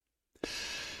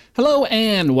Hello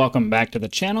and welcome back to the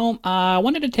channel. I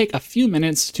wanted to take a few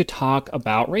minutes to talk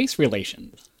about race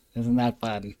relations. Isn't that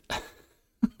fun?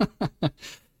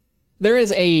 There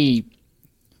is a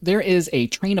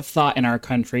train of thought in our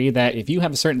country that if you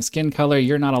have a certain skin color,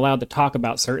 you're not allowed to talk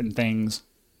about certain things,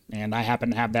 and I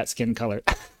happen to have that skin color.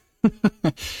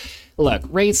 Look,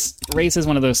 race is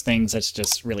one of those things that's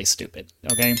just really stupid,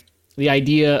 okay? The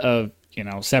idea of,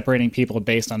 separating people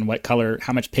based on what color,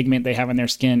 how much pigment they have in their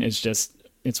skin is just,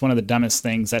 it's one of the dumbest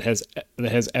things that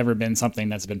has ever been something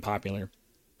that's been popular.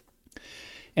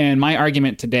 And my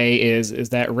argument today is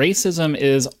that racism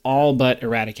is all but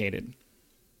eradicated.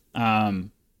 With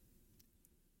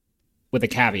a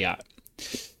caveat.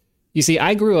 You see,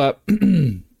 I grew up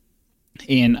in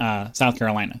South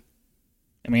Carolina.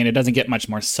 I mean, it doesn't get much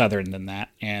more southern than that.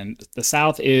 And the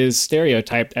South is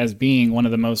stereotyped as being one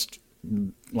of the most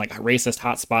racist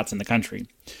hotspots in the country.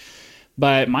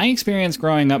 But my experience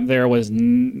growing up there was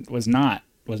not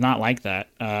like that.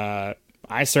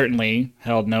 I certainly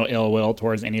held no ill will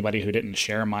towards anybody who didn't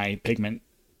share my pigment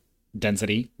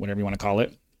density, whatever you want to call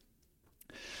it.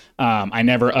 I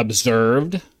never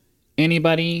observed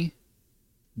anybody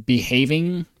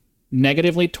behaving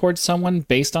negatively towards someone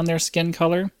based on their skin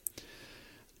color.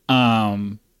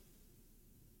 It's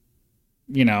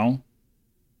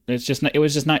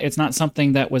not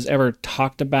something that was ever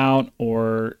talked about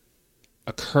or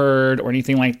occurred or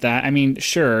anything like that. I mean,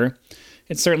 sure,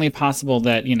 it's certainly possible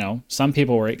that, some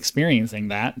people were experiencing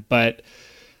that, but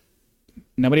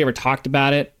nobody ever talked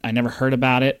about it. I never heard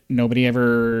about it. Nobody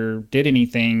ever did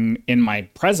anything in my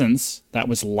presence that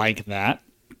was like that.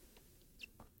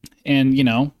 And,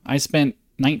 I spent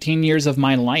 19 years of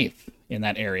my life in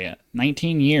that area.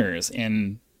 19 years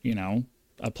in,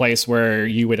 a place where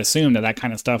you would assume that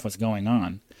kind of stuff was going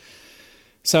on.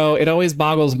 So it always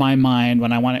boggles my mind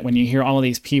when you hear all of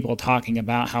these people talking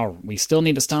about how we still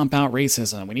need to stomp out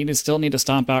racism. Still need to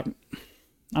stomp out.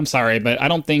 I'm sorry, but I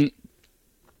don't think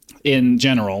in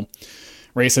general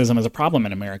racism is a problem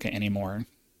in America anymore.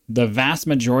 The vast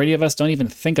majority of us don't even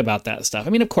think about that stuff. I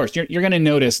mean, of course, you're going to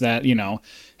notice that,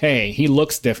 hey, he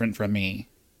looks different from me.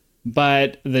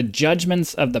 But the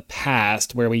judgments of the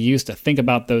past, where we used to think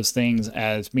about those things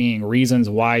as being reasons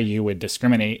why you would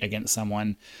discriminate against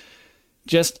someone,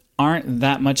 just aren't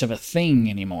that much of a thing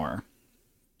anymore.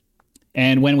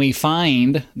 And when we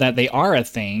find that they are a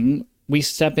thing, we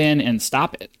step in and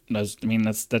stop it.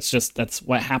 That's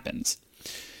what happens.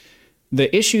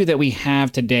 The issue that we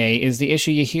have today is the issue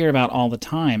you hear about all the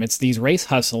time. It's these race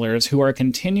hustlers who are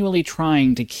continually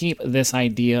trying to keep this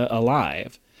idea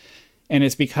alive. And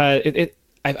it's because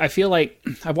I feel like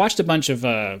I've watched a bunch of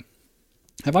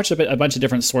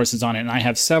different sources on it, and I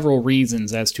have several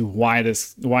reasons as to why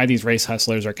these race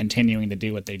hustlers are continuing to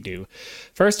do what they do.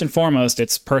 First and foremost,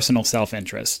 it's personal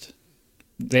self-interest.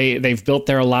 They've built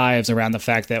their lives around the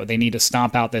fact that they need to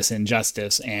stomp out this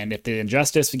injustice, and if the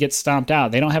injustice gets stomped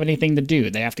out, they don't have anything to do.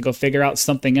 They have to go figure out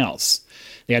something else.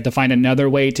 They have to find another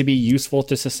way to be useful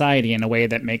to society in a way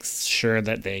that makes sure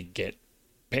that they get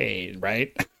paid,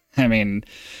 right? I mean,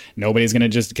 nobody's going to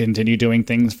just continue doing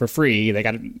things for free.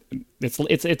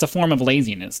 It's a form of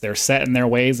laziness. They're set in their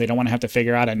ways. They don't want to have to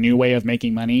figure out a new way of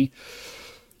making money.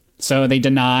 So they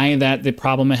deny that the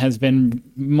problem has been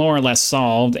more or less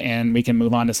solved and we can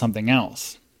move on to something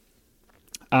else.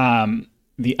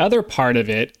 The other part of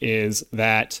it is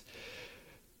that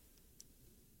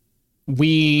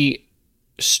we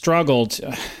struggled.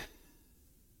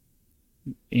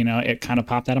 It kind of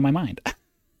popped out of my mind.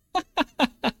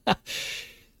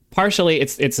 Partially,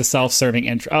 it's a self-serving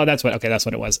intro. Oh, that's what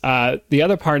it was. The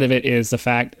other part of it is the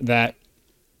fact that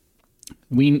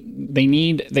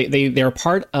they're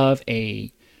part of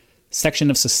a section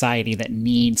of society that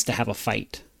needs to have a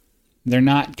fight. They're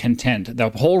not content. The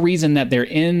whole reason that they're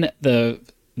in the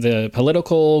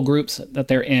political groups that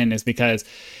they're in is because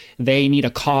they need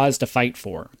a cause to fight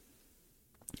for,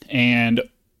 and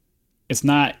it's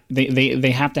not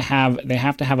they have to have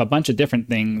a bunch of different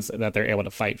things that they're able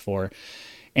to fight for.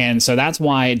 And so that's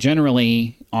why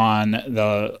generally on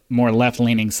the more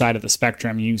left-leaning side of the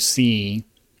spectrum, you see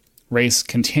race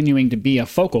continuing to be a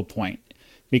focal point,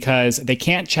 because they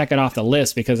can't check it off the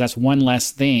list, because that's one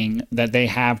less thing that they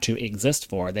have to exist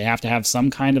for. They have to have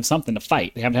some kind of something to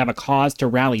fight. They have to have a cause to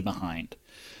rally behind.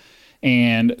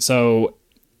 And so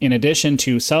in addition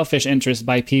to selfish interests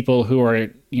by people who are,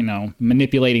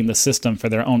 manipulating the system for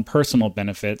their own personal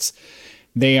benefits,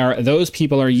 those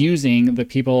people are using the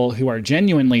people who are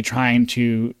genuinely trying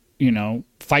to,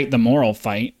 fight the moral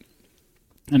fight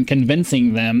and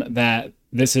convincing them that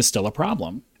this is still a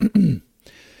problem.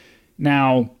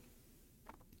 Now,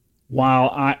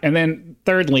 And then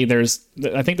thirdly,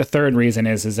 I think the third reason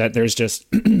is that there's just,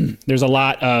 there's a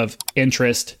lot of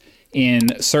interest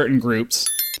in certain groups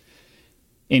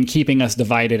in keeping us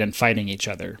divided and fighting each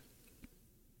other.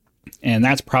 And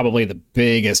that's probably the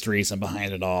biggest reason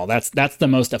behind it all. That's the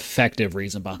most effective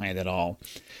reason behind it all.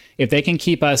 If they can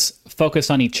keep us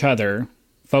focused on each other,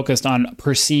 focused on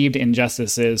perceived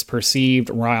injustices, perceived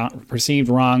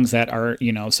wrongs that are,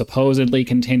 supposedly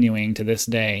continuing to this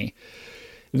day,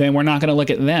 then we're not going to look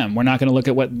at them. We're not going to look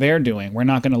at what they're doing. We're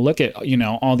not going to look at,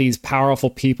 all these powerful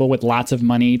people with lots of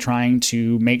money trying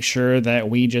to make sure that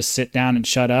we just sit down and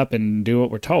shut up and do what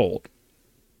we're told.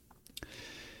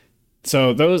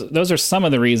 So those are some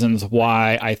of the reasons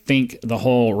why I think the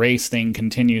whole race thing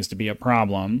continues to be a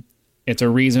problem. It's a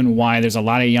reason why there's a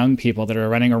lot of young people that are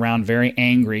running around very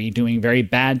angry, doing very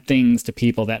bad things to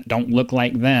people that don't look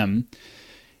like them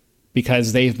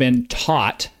because they've been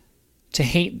taught to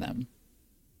hate them.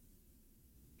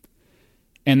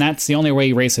 And that's the only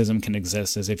way racism can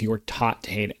exist, is if you were taught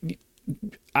to hate it.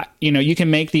 You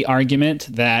can make the argument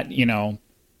that,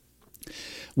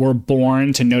 we're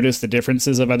born to notice the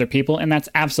differences of other people, and that's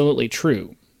absolutely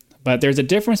true. But there's a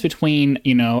difference between,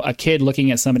 a kid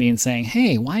looking at somebody and saying,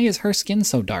 hey, why is her skin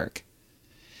so dark?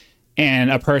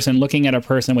 And a person looking at a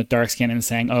person with dark skin and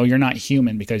saying, oh, you're not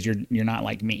human because you're not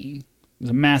like me.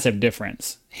 There's a massive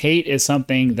difference. Hate is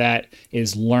something that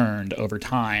is learned over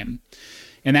time.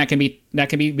 And that can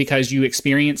be because you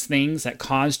experience things that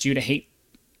caused you to hate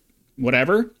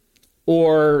whatever,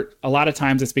 or a lot of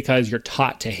times it's because you're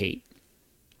taught to hate.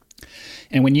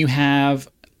 And when you have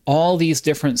all these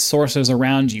different sources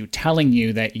around you telling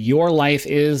you that your life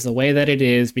is the way that it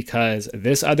is because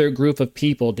this other group of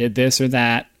people did this or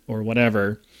that or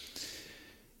whatever,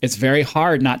 it's very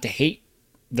hard not to hate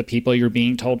the people you're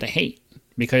being told to hate,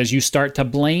 because you start to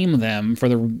blame them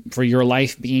for your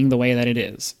life being the way that it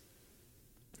is.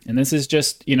 And this is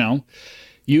just,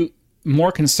 you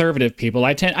more conservative people,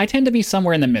 I tend to be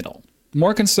somewhere in the middle.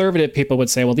 More conservative people would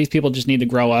say, well, these people just need to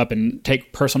grow up and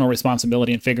take personal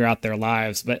responsibility and figure out their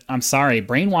lives. But I'm sorry,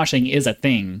 brainwashing is a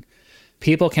thing.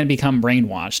 People can become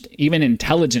brainwashed. Even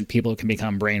intelligent people can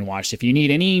become brainwashed. If you need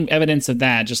any evidence of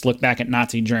that, just look back at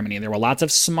Nazi Germany. There were lots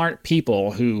of smart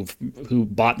people who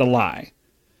bought the lie.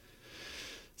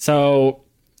 So,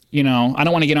 I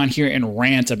don't want to get on here and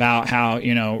rant about how,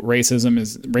 racism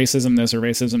is racism this or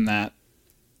racism that.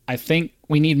 I think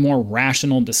we need more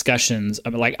rational discussions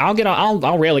of, like,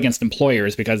 I'll rail against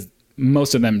employers because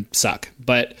most of them suck.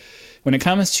 But when it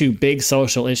comes to big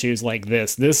social issues like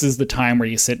this is the time where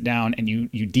you sit down and you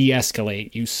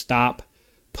de-escalate. You stop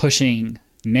pushing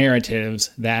narratives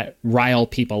that rile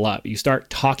people up. You start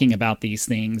talking about these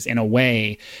things in a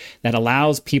way that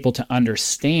allows people to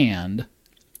understand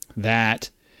that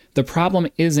the problem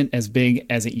isn't as big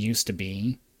as it used to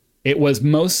be. It was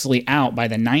mostly out by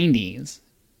the 90s.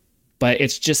 But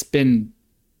it's just been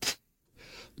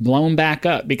blown back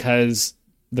up because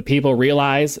the people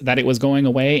realize that it was going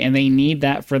away and they need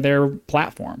that for their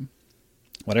platform,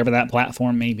 whatever that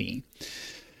platform may be.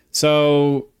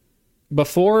 So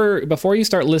before you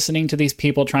start listening to these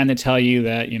people trying to tell you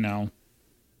that,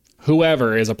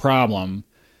 whoever is a problem,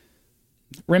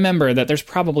 remember that there's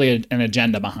probably an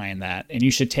agenda behind that, and you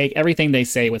should take everything they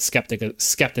say with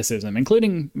skepticism,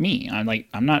 including me.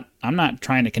 I'm not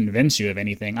trying to convince you of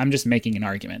anything. I'm just making an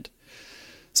argument.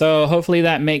 So hopefully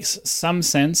that makes some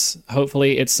sense.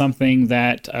 Hopefully it's something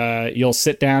that you'll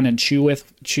sit down and chew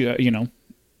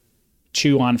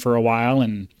on for a while,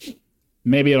 and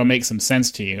maybe it'll make some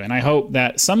sense to you. And I hope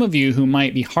that some of you who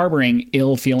might be harboring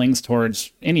ill feelings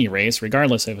towards any race,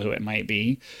 regardless of who it might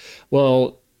be,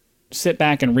 will sit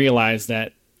back and realize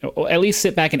that, or at least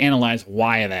sit back and analyze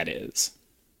why that is.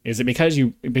 Is it because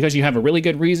you have a really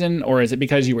good reason, or is it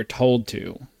because you were told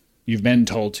to? You've been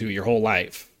told to your whole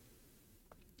life.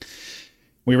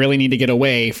 We really need to get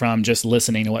away from just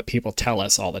listening to what people tell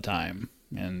us all the time.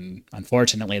 And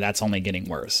unfortunately, that's only getting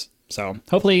worse. So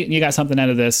hopefully you got something out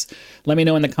of this. Let me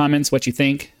know in the comments what you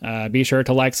think. Be sure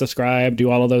to like, subscribe,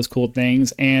 do all of those cool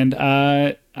things. And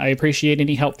I appreciate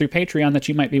any help through Patreon that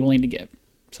you might be willing to give.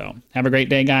 So have a great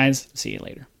day, guys. See you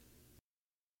later.